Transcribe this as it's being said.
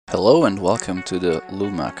Hello and welcome to the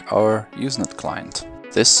Lumac, our Usenet client.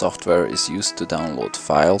 This software is used to download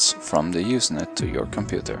files from the Usenet to your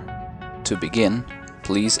computer. To begin,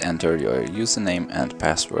 please enter your username and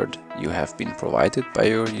password you have been provided by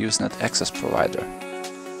your Usenet access provider.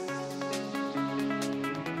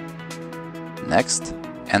 Next,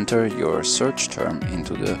 enter your search term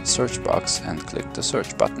into the search box and click the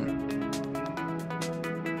search button.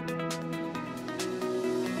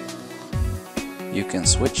 You can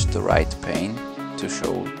switch the right pane to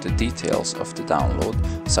show the details of the download,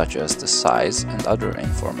 such as the size and other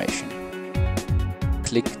information.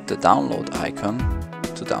 Click the download icon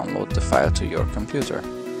to download the file to your computer.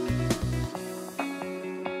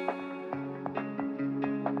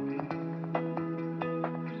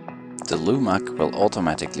 The Lumac will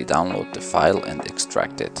automatically download the file and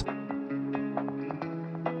extract it.